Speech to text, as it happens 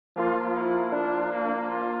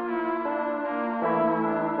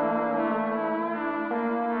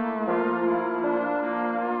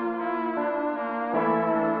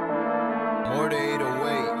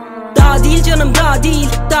canım, daha değil.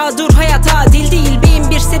 Daha dur, hayat adil değil. Beyin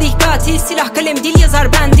bir seri, katil, silah, kalem, değil, yazar,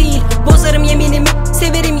 ben değil. Bozarım yeminimi,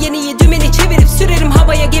 severim, yeniyi, dümeni çevirip sürerim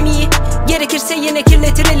havaya gemiyi. Gerekirse yine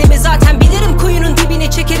kirletir elimi, zaten bilirim kuyunun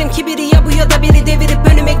dibini. Çekerim kibiri, ya bu ya da biri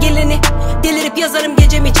devirip önüme geleni. Delirip yazarım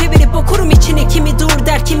gecemi, çevirip okurum içini. Kimi dur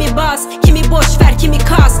der, kimi bas, kimi boş ver, kimi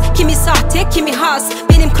kas, kimi sahte, kimi has.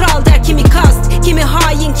 Benim kral der, kimi kast, kimi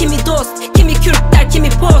hain, kimi dost, kimi Kürt der, kimi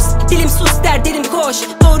post. Dilim sus der, dilim koş,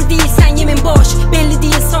 doğru değilsen yemin boş. Belli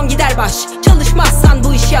değil, son gider baş, çalışmazsan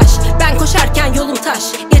bu iş yaş. Ben koşarken yolum taş,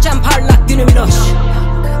 gecem parlak, günüm loş.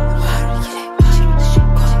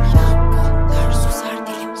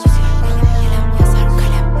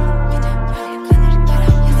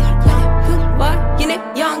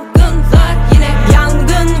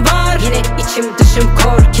 İçim dışım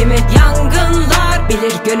kor kimi yangınlar,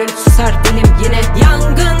 bilir gönül susar, dilim